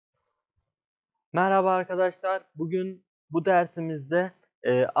Merhaba arkadaşlar. Bugün bu dersimizde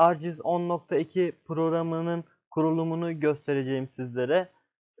ArcGIS 10.2 programının kurulumunu göstereceğim sizlere.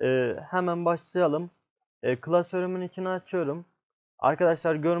 Hemen başlayalım. Klasörümün içini açıyorum.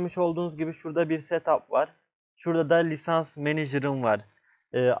 Arkadaşlar görmüş olduğunuz gibi şurada bir setup var. Şurada da lisans manager'ım var.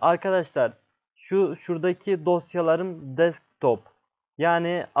 Arkadaşlar şuradaki dosyalarım desktop.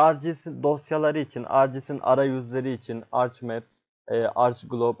 Yani ArcGIS dosyaları için, ArcGIS'in arayüzleri için, ArcMap,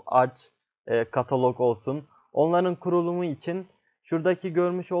 ArcGlobe, katalog olsun. Onların kurulumu için şuradaki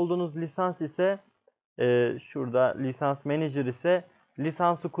görmüş olduğunuz lisans ise şurada lisans manager ise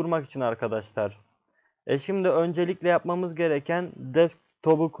lisansı kurmak için arkadaşlar. Şimdi öncelikle yapmamız gereken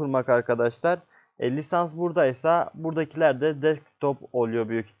desktop'u kurmak arkadaşlar. Lisans buradaysa buradakiler de desktop oluyor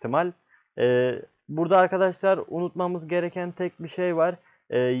büyük ihtimal. Burada arkadaşlar unutmamız gereken tek bir şey var.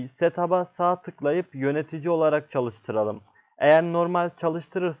 Setup'a sağ tıklayıp yönetici olarak çalıştıralım. Eğer normal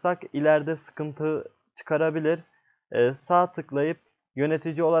çalıştırırsak ileride sıkıntı çıkarabilir. Sağ tıklayıp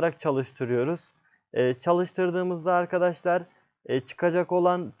yönetici olarak çalıştırıyoruz. Çalıştırdığımızda arkadaşlar çıkacak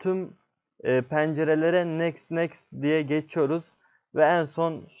olan tüm pencerelere next next diye geçiyoruz. Ve en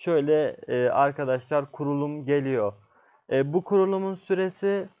son şöyle arkadaşlar kurulum geliyor. Bu kurulumun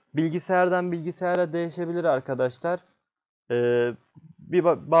süresi bilgisayardan bilgisayara değişebilir arkadaşlar.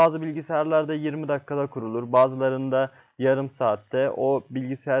 Bazı bilgisayarlarda 20 dakikada kurulur. Bazılarında yarım saatte. O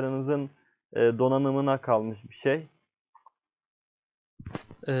bilgisayarınızın donanımına kalmış bir şey.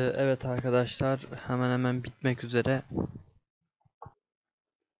 Evet arkadaşlar, hemen hemen bitmek üzere.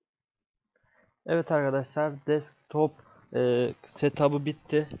 Evet arkadaşlar, desktop setup'ı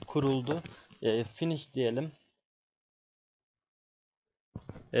bitti, kuruldu. Finish diyelim.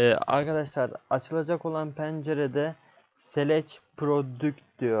 Arkadaşlar açılacak olan pencerede Select Product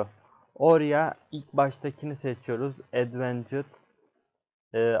diyor. Oraya ilk baştakini seçiyoruz. Advanced.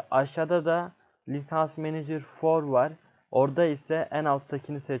 Aşağıda da License Manager 4 var. Orada ise en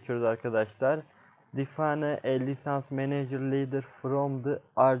alttakini seçiyoruz arkadaşlar. Define a License Manager Leader from the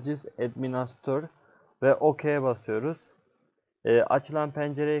ArcGIS Administrator ve OK'ye basıyoruz. Açılan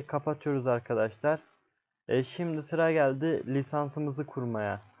pencereyi kapatıyoruz arkadaşlar. Şimdi sıra geldi lisansımızı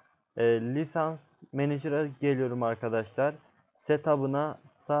kurmaya. Lisans Manager'a geliyorum arkadaşlar. Setup'ına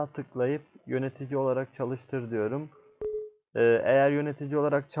sağ tıklayıp yönetici olarak çalıştır diyorum. Eğer yönetici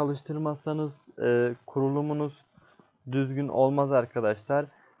olarak çalıştırmazsanız kurulumunuz düzgün olmaz arkadaşlar.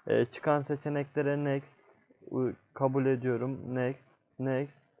 Çıkan seçeneklere next kabul ediyorum.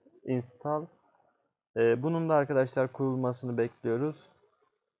 Next install. Bunun da arkadaşlar kurulmasını bekliyoruz.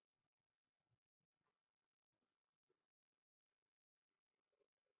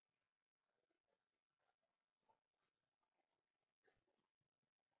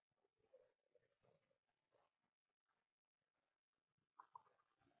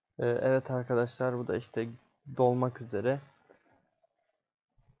 Evet arkadaşlar, bu da işte dolmak üzere.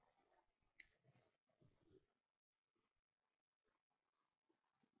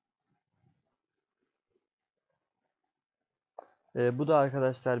 Bu da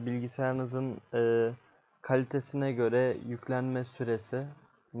arkadaşlar bilgisayarınızın kalitesine göre yüklenme süresi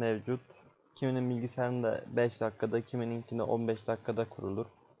mevcut. Kiminin bilgisayarında 5 dakikada, kimininkinde 15 dakikada kurulur.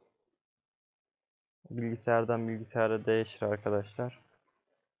 Bilgisayardan bilgisayara değişir arkadaşlar.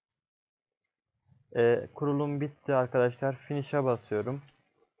 Kurulum bitti arkadaşlar. Finish'e basıyorum.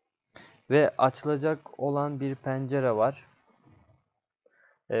 Ve açılacak olan bir pencere var.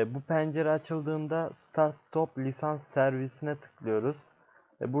 Bu pencere açıldığında Start Stop lisans servisine tıklıyoruz.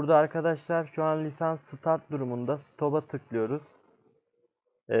 Burada arkadaşlar şu an lisans start durumunda. Stop'a tıklıyoruz.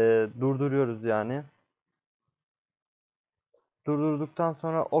 Durduruyoruz yani. Durdurduktan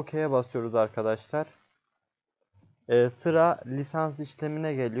sonra OK'ye basıyoruz arkadaşlar. Sıra lisans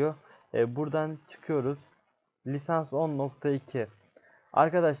işlemine geliyor. Buradan çıkıyoruz. Lisans 10.2.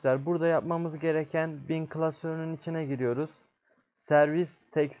 Arkadaşlar burada yapmamız gereken bin klasörünün içine giriyoruz. Servis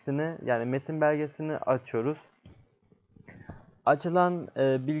tekstini yani metin belgesini açıyoruz. Açılan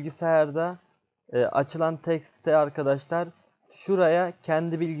bilgisayarda açılan tekste arkadaşlar şuraya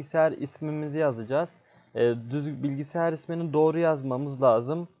kendi bilgisayar ismimizi yazacağız. Düz bilgisayar ismini doğru yazmamız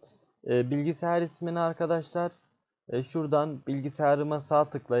lazım. Bilgisayar ismini arkadaşlar şuradan bilgisayarıma sağ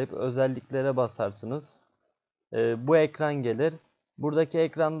tıklayıp özelliklere basarsınız. Bu ekran gelir. Buradaki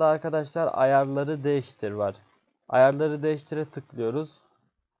ekranda arkadaşlar ayarları değiştir var. Ayarları değiştire tıklıyoruz.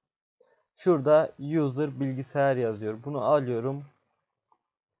 Şurada user bilgisayar yazıyor. Bunu alıyorum.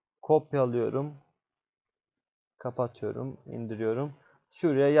 Kopyalıyorum. Kapatıyorum. İndiriyorum.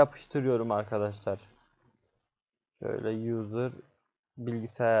 Şuraya yapıştırıyorum arkadaşlar. Şöyle user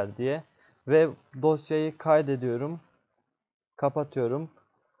bilgisayar diye. Ve dosyayı kaydediyorum. Kapatıyorum.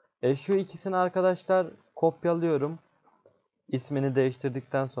 Şu ikisini arkadaşlar kopyalıyorum. İsmini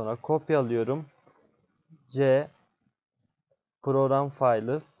değiştirdikten sonra kopyalıyorum. C program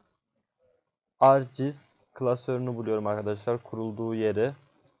files ArcGIS klasörünü buluyorum arkadaşlar, kurulduğu yeri.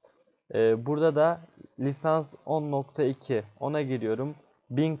 Burada da lisans 10.2 ona giriyorum.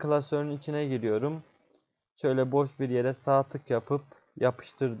 Bin klasörünün içine giriyorum. Şöyle boş bir yere sağ tık yapıp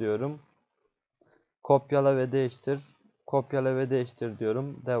yapıştır diyorum. Kopyala ve değiştir. Kopyala ve değiştir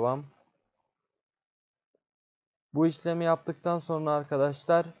diyorum. Devam. Bu işlemi yaptıktan sonra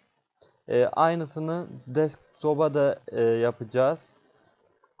arkadaşlar aynısını desktop'a da yapacağız.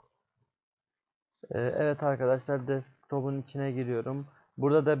 Evet arkadaşlar, desktop'un içine giriyorum.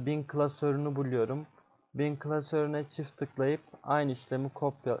 Burada da bin klasörünü buluyorum. Bin klasörüne çift tıklayıp aynı işlemi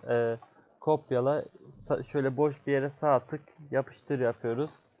kopyala, şöyle boş bir yere sağ tık yapıştır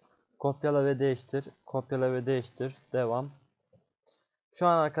yapıyoruz. Kopyala ve değiştir. Kopyala ve değiştir. Devam. Şu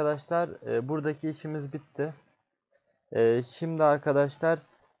an arkadaşlar buradaki işimiz bitti. Şimdi arkadaşlar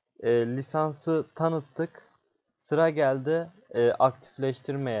lisansı tanıttık. Sıra geldi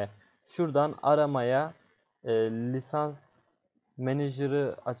aktifleştirmeye. Şuradan aramaya lisans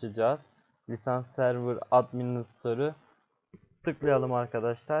manager'ı açacağız. Lisans server administrator'ı tıklayalım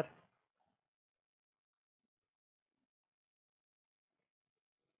arkadaşlar.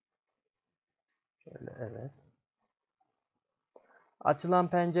 Şöyle, evet. Açılan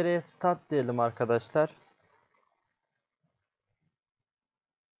pencereye start diyelim arkadaşlar.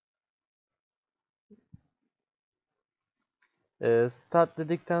 Start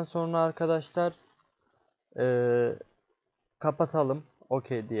dedikten sonra arkadaşlar kapatalım.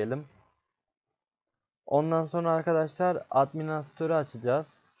 OK diyelim. Ondan sonra arkadaşlar administratörü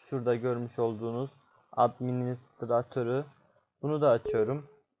açacağız. Şurada görmüş olduğunuz administratörü. Bunu da açıyorum.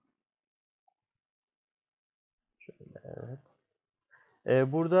 Şöyle,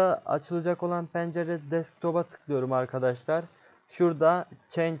 evet. Burada açılacak olan pencere desktop'a tıklıyorum arkadaşlar. Şurada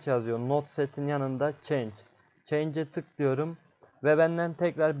change yazıyor. Not set'in yanında change. Change'e tıklıyorum ve benden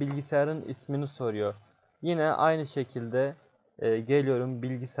tekrar bilgisayarın ismini soruyor. Yine aynı şekilde geliyorum,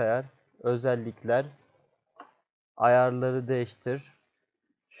 bilgisayar, özellikler, ayarları değiştir.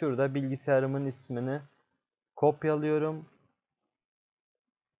 Şurada bilgisayarımın ismini kopyalıyorum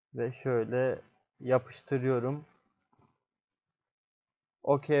ve şöyle yapıştırıyorum.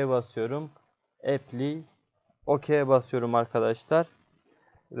 OK'ye basıyorum. Apply. OK'ye basıyorum arkadaşlar.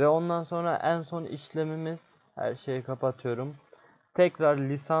 Ve ondan sonra en son işlemimiz, her şeyi kapatıyorum. Tekrar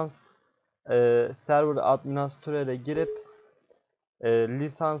lisans server administratör'e girip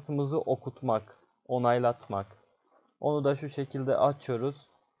lisansımızı okutmak, onaylatmak. Onu da şu şekilde açıyoruz.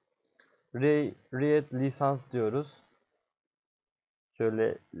 Read lisans diyoruz.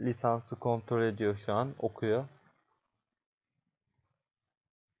 Şöyle lisansı kontrol ediyor, şu an okuyor.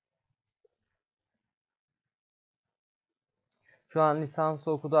 Şu an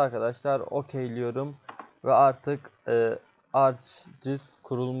lisansı okudu arkadaşlar. OK'liyorum ve artık ArcGIS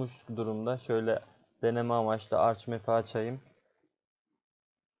kurulmuş durumda. Şöyle deneme amaçlı ArcMap'i açayım.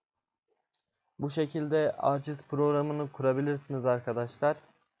 Bu şekilde ArcGIS programını kurabilirsiniz arkadaşlar.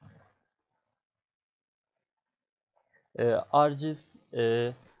 ArcGIS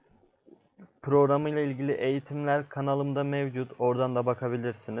programıyla ilgili eğitimler kanalımda mevcut. Oradan da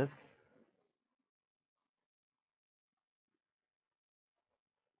bakabilirsiniz.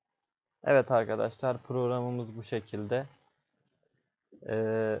 Evet arkadaşlar, programımız bu şekilde.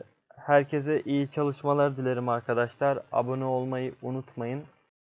 Herkese iyi çalışmalar dilerim arkadaşlar. Abone olmayı unutmayın.